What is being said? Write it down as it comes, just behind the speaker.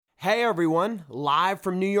Hey everyone, live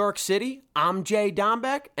from New York City, I'm Jay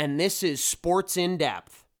Dombeck, and this is Sports in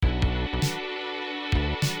Depth.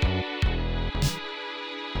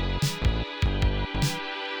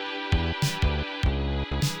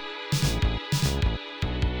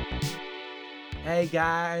 Hey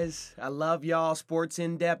guys, I love y'all. Sports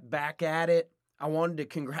in Depth back at it. I wanted to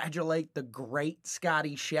congratulate the great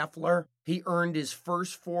Scotty Scheffler. He earned his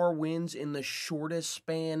first 4 wins in the shortest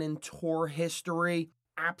span in tour history.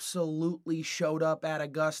 Absolutely showed up at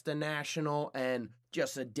Augusta National, and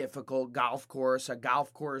just a difficult golf course, a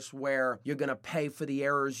golf course where you're going to pay for the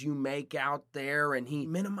errors you make out there, and he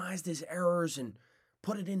minimized his errors and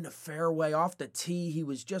put it in the fairway off the tee. He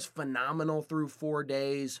was just phenomenal through 4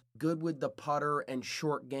 days. Good with the putter, and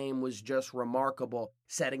short game was just remarkable,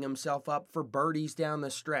 setting himself up for birdies down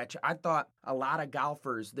the stretch. I thought a lot of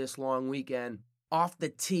golfers this long weekend off the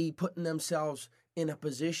tee putting themselves in a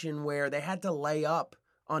position where they had to lay up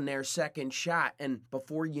on their second shot, and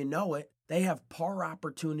before you know it, they have par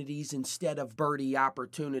opportunities instead of birdie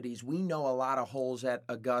opportunities. We know a lot of holes at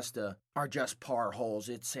Augusta are just par holes.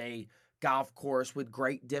 It's a golf course with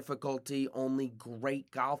great difficulty. Only great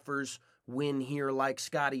golfers win here, like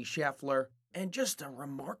Scotty Scheffler. And just a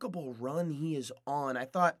remarkable run he is on. I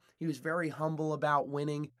thought he was very humble about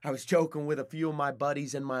winning. I was joking with a few of my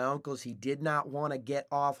buddies and my uncles. He did not want to get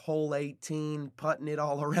off hole 18, putting it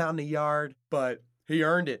all around the yard, but he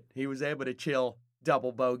earned it. He was able to chill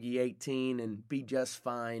double bogey 18 and be just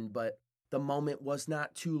fine, but the moment was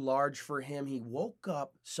not too large for him. He woke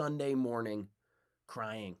up Sunday morning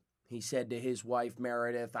crying. He said to his wife,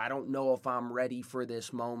 Meredith, I don't know if I'm ready for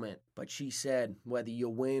this moment. But she said, whether you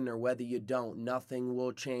win or whether you don't, nothing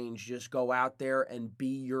will change. Just go out there and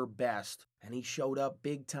be your best. And he showed up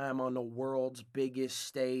big time on the world's biggest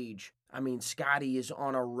stage. I mean, Scotty is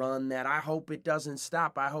on a run that I hope it doesn't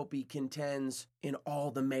stop. I hope he contends in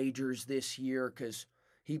all the majors this year because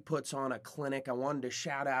he puts on a clinic. I wanted to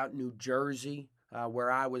shout out New Jersey,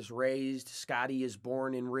 where I was raised. Scotty is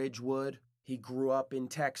born in Ridgewood. He grew up in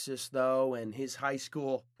Texas, though, and his high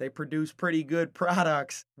school, they produce pretty good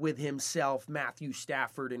products with himself, Matthew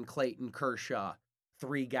Stafford, and Clayton Kershaw.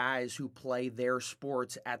 3 guys who play their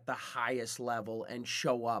sports at the highest level and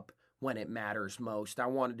show up when it matters most. I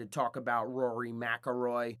wanted to talk about Rory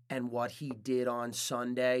McIlroy, and what he did on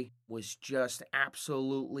Sunday was just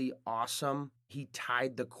absolutely awesome. He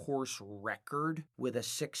tied the course record with a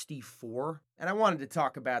 64. And I wanted to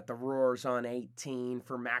talk about the roars on 18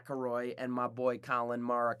 for McIlroy and my boy Colin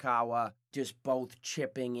Morikawa, just both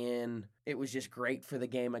chipping in. It was just great for the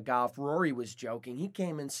game of golf. Rory was joking. He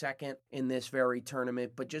came in second in this very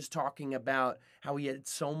tournament, but just talking about how he had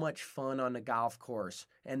so much fun on the golf course.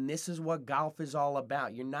 And this is what golf is all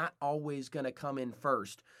about. You're not always going to come in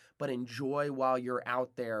first, but enjoy while you're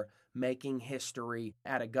out there making history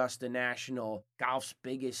at Augusta National, golf's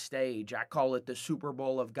biggest stage. I call it the Super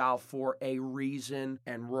Bowl of golf for a reason,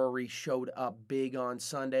 and Rory showed up big on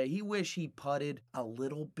Sunday. He wished he putted a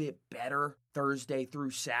little bit better Thursday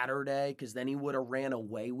through Saturday, because then he would have ran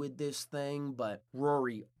away with this thing, but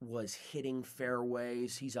Rory was hitting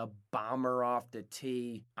fairways. He's a bomber off the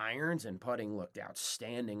tee. Irons and putting looked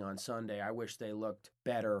outstanding on Sunday. I wish they looked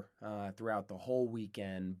better throughout the whole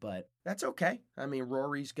weekend, but that's okay. I mean,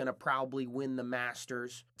 Rory's going to probably win the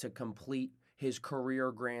Masters to complete his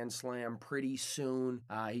career Grand Slam pretty soon.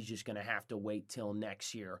 He's just going to have to wait till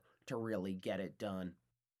next year to really get it done.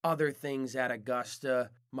 Other things at Augusta,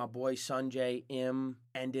 my boy Sungjae Im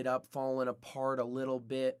ended up falling apart a little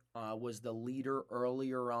bit, was the leader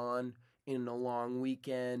earlier on in the long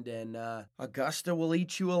weekend, and Augusta will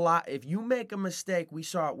eat you alive. If you make a mistake, we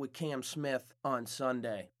saw it with Cam Smith on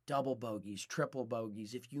Sunday, double bogeys, triple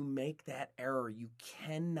bogeys. If you make that error, you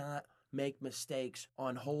cannot make mistakes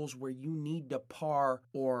on holes where you need to par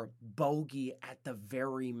or bogey at the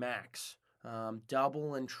very max.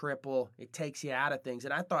 Double and triple, it takes you out of things.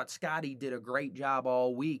 And I thought Scotty did a great job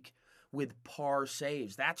all week with par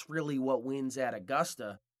saves. That's really what wins at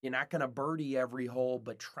Augusta. You're not going to birdie every hole,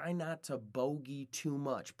 but try not to bogey too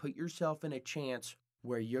much. Put yourself in a chance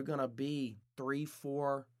where you're going to be 3,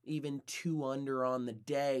 4, even 2 under on the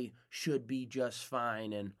day should be just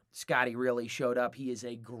fine. And Scotty really showed up. He is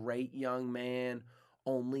a great young man.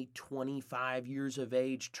 Only 25 years of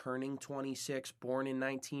age, turning 26, born in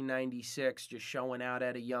 1996, just showing out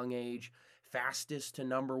at a young age. Fastest to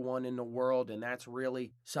number 1 in the world, and that's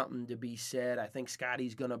really something to be said. I think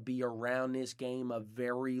Scotty's going to be around this game a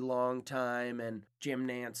very long time, and Jim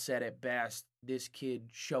Nantz said it best. This kid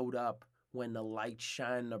showed up when the lights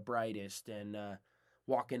shine the brightest, and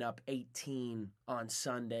walking up 18 on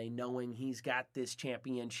Sunday, knowing he's got this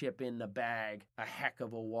championship in the bag. A heck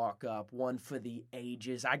of a walk up, one for the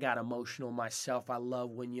ages. I got emotional myself. I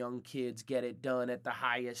love when young kids get it done at the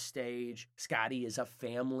highest stage. Scotty is a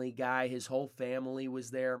family guy. His whole family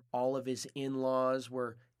was there. All of his in-laws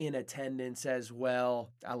were in attendance as well.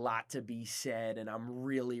 A lot to be said, and I'm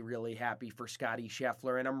really, really happy for Scotty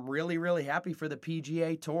Scheffler, and I'm really, really happy for the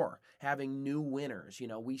PGA Tour having new winners. You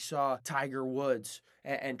know, we saw Tiger Woods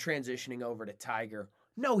and transitioning over to Tiger.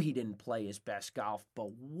 No, he didn't play his best golf, but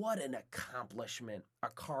what an accomplishment. A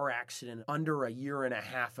car accident under a year and a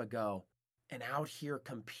half ago, and out here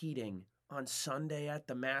competing on Sunday at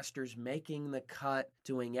the Masters, making the cut,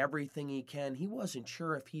 doing everything he can. He wasn't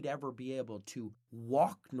sure if he'd ever be able to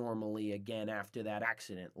walk normally again after that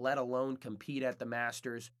accident, let alone compete at the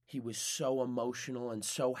Masters. He was so emotional and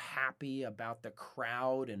so happy about the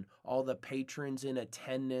crowd and all the patrons in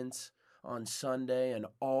attendance on Sunday and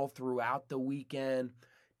all throughout the weekend.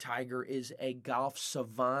 Tiger is a golf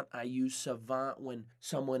savant. I use savant when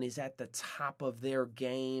someone is at the top of their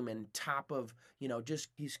game and top of, just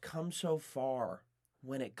he's come so far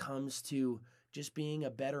when it comes to just being a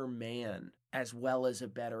better man as well as a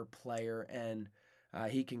better player. And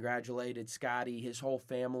he congratulated Scotty. His whole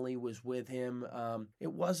family was with him.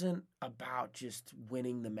 It wasn't about just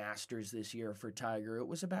winning the Masters this year for Tiger. It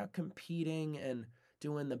was about competing and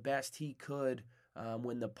doing the best he could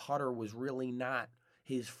when the putter was really not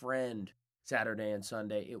his friend. Saturday and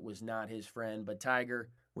Sunday, it was not his friend. But Tiger,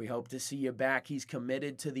 we hope to see you back. He's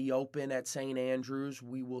committed to the Open at St. Andrews.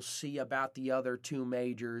 We will see about the other two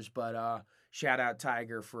majors, but shout out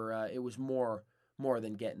Tiger for it was more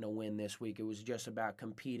than getting a win this week. It was just about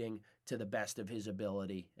competing to the best of his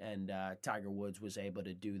ability, and Tiger Woods was able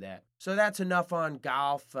to do that. So that's enough on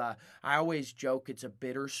golf. I always joke it's a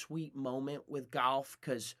bittersweet moment with golf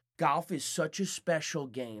because golf is such a special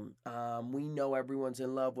game. We know everyone's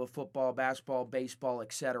in love with football, basketball, baseball,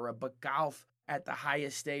 etc., but golf at the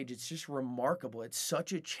highest stage, it's just remarkable. It's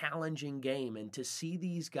such a challenging game, and to see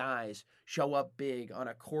these guys show up big on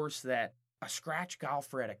a course that a scratch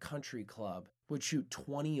golfer at a country club would shoot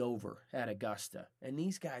 20 over at Augusta, and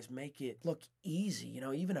these guys make it look easy.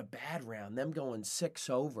 Even a bad round, them going 6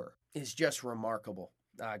 over, is just remarkable.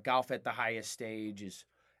 Golf at the highest stage is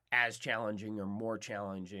as challenging or more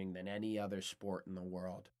challenging than any other sport in the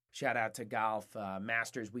world. Shout out to golf.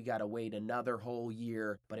 Masters, we got to wait another whole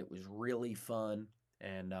year, but it was really fun.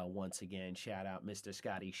 And once again, shout out Mr.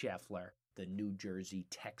 Scotty Scheffler, the New Jersey,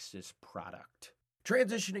 Texas product.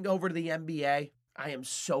 Transitioning over to the NBA, I am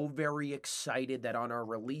so very excited that on our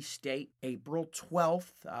release date, April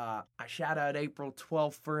 12th, I shout out April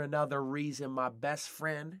 12th for another reason. My best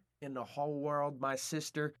friend in the whole world, my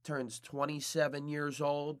sister, turns 27 years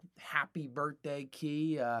old. Happy birthday,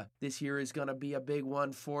 Key. This year is going to be a big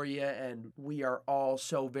one for you, and we are all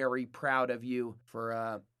so very proud of you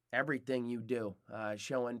for everything you do,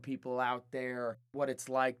 showing people out there what it's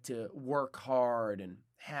like to work hard and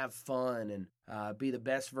have fun and be the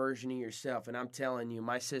best version of yourself. And I'm telling you,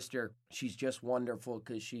 my sister, she's just wonderful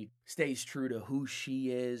because she stays true to who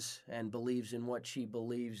she is and believes in what she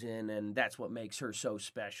believes in, and that's what makes her so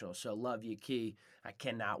special. So love you, Key. I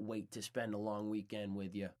cannot wait to spend a long weekend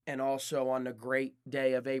with you. And also on the great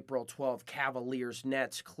day of April 12th, Cavaliers,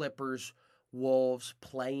 Nets, Clippers, Wolves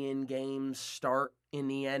play-in games start in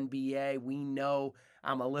the NBA. We know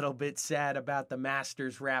I'm a little bit sad about the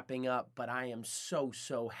Masters wrapping up, but I am so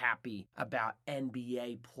happy about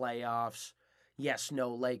NBA playoffs. Yes,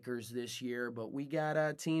 no Lakers this year, but we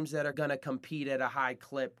got teams that are going to compete at a high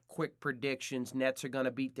clip. Quick predictions: Nets are going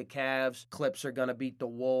to beat the Cavs, Clips are going to beat the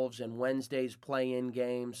Wolves, and Wednesday's play-in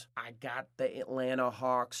games, I got the Atlanta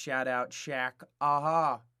Hawks. Shout out Shaq.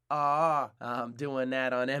 I'm doing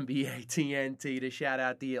that on NBA TNT to shout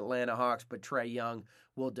out the Atlanta Hawks, but Trae Young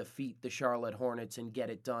will defeat the Charlotte Hornets and get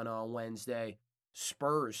it done on Wednesday.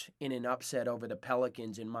 Spurs in an upset over the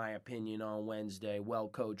Pelicans, in my opinion, on Wednesday.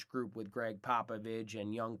 Well-coached group with Greg Popovich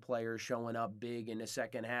and young players showing up big in the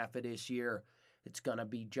second half of this year. It's going to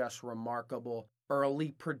be just remarkable.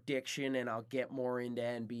 Early prediction, and I'll get more into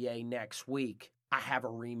NBA next week. I have a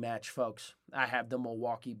rematch, folks. I have the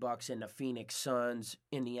Milwaukee Bucks and the Phoenix Suns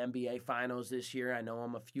in the NBA Finals this year. I know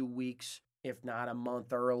I'm a few weeks, if not a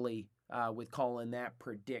month early with calling that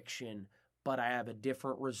prediction, but I have a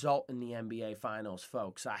different result in the NBA Finals,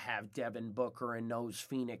 folks. I have Devin Booker and those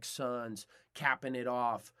Phoenix Suns capping it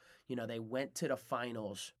off. They went to the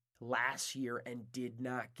finals last year and did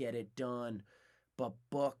not get it done. But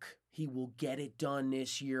Book, he will get it done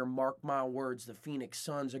this year. Mark my words, the Phoenix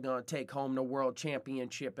Suns are going to take home the world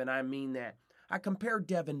championship, and I mean that. I compare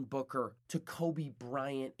Devin Booker to Kobe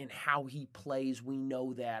Bryant in how he plays. We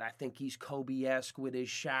know that. I think he's Kobe-esque with his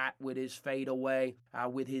shot, with his fadeaway,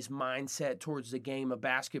 with his mindset towards the game of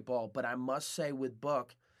basketball. But I must say with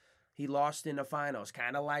Book, he lost in the finals,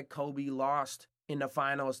 kind of like Kobe lost in the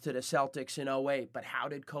finals to the Celtics in 2008. But how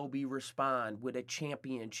did Kobe respond? With a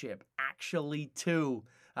championship, actually two,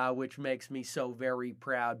 which makes me so very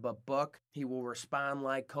proud. But Book, he will respond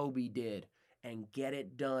like Kobe did and get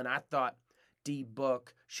it done. I thought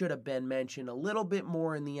D-Book should have been mentioned a little bit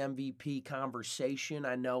more in the MVP conversation.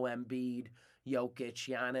 I know Embiid, Jokic,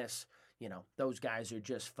 Giannis, those guys are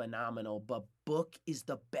just phenomenal. But Book is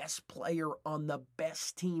the best player on the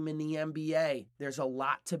best team in the NBA. There's a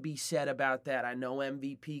lot to be said about that. I know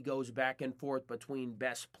MVP goes back and forth between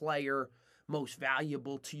best player, most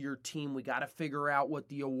valuable to your team. We got to figure out what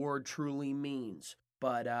the award truly means.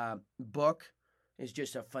 But Book is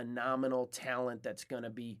just a phenomenal talent that's going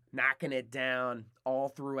to be knocking it down all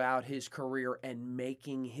throughout his career and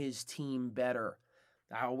making his team better.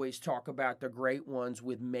 I always talk about the great ones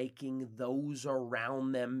with making those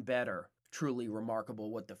around them better. Truly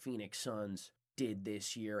remarkable what the Phoenix Suns did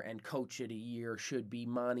this year, and Coach of the Year should be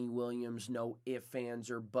Monty Williams, no ifs,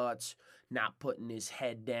 ands, or buts, not putting his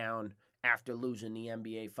head down after losing the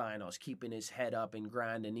NBA Finals, keeping his head up and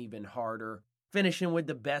grinding even harder, finishing with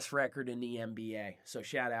the best record in the NBA. So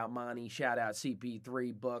shout out Monty, shout out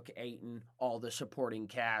CP3, Book, Ayton, all the supporting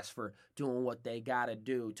cast for doing what they got to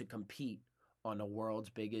do to compete on the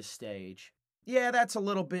world's biggest stage. Yeah, that's a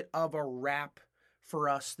little bit of a wrap for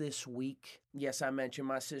us this week. Yes, I mentioned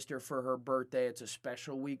my sister for her birthday. It's a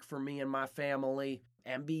special week for me and my family.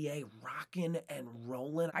 NBA rocking and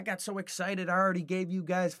rolling. I got so excited I already gave you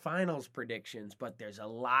guys finals predictions, but there's a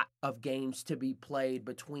lot of games to be played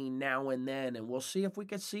between now and then, and we'll see if we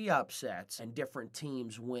can see upsets and different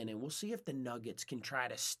teams win, and we'll see if the Nuggets can try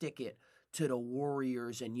to stick it to the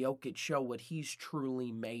Warriors and Jokic show what he's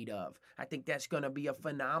truly made of. I think that's going to be a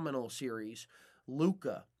phenomenal series.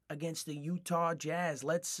 Luka against the Utah Jazz.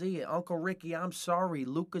 Let's see it. Uncle Ricky, I'm sorry.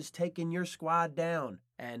 Luka's taking your squad down.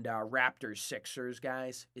 And Raptors Sixers,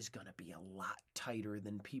 guys, is going to be a lot tighter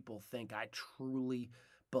than people think. I truly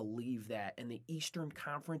believe that. In the Eastern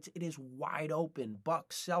Conference, it is wide open.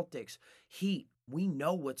 Bucks, Celtics, Heat. We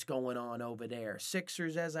know what's going on over there.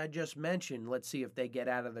 Sixers, as I just mentioned, let's see if they get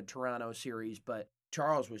out of the Toronto series. But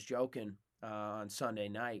Charles was joking on Sunday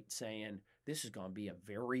night saying this is going to be a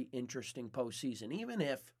very interesting postseason. Even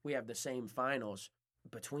if we have the same finals,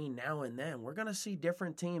 between now and then, we're going to see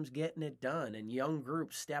different teams getting it done and young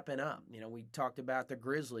groups stepping up. We talked about the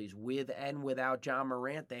Grizzlies with and without John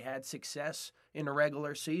Morant. They had success in the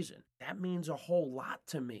regular season. That means a whole lot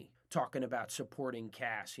to me, talking about supporting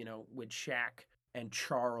cast, with Shaq and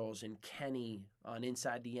Charles and Kenny on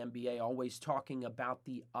Inside the NBA, always talking about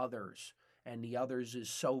the others. And the others is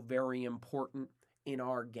so very important in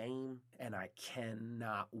our game, and I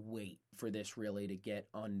cannot wait for this really to get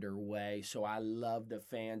underway. So I love the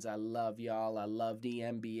fans. I love y'all. I love the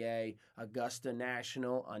NBA. Augusta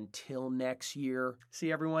National, until next year.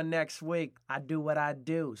 See everyone next week. I do what I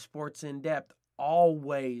do. Sports in Depth,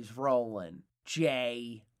 always rolling.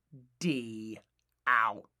 JD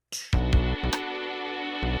out.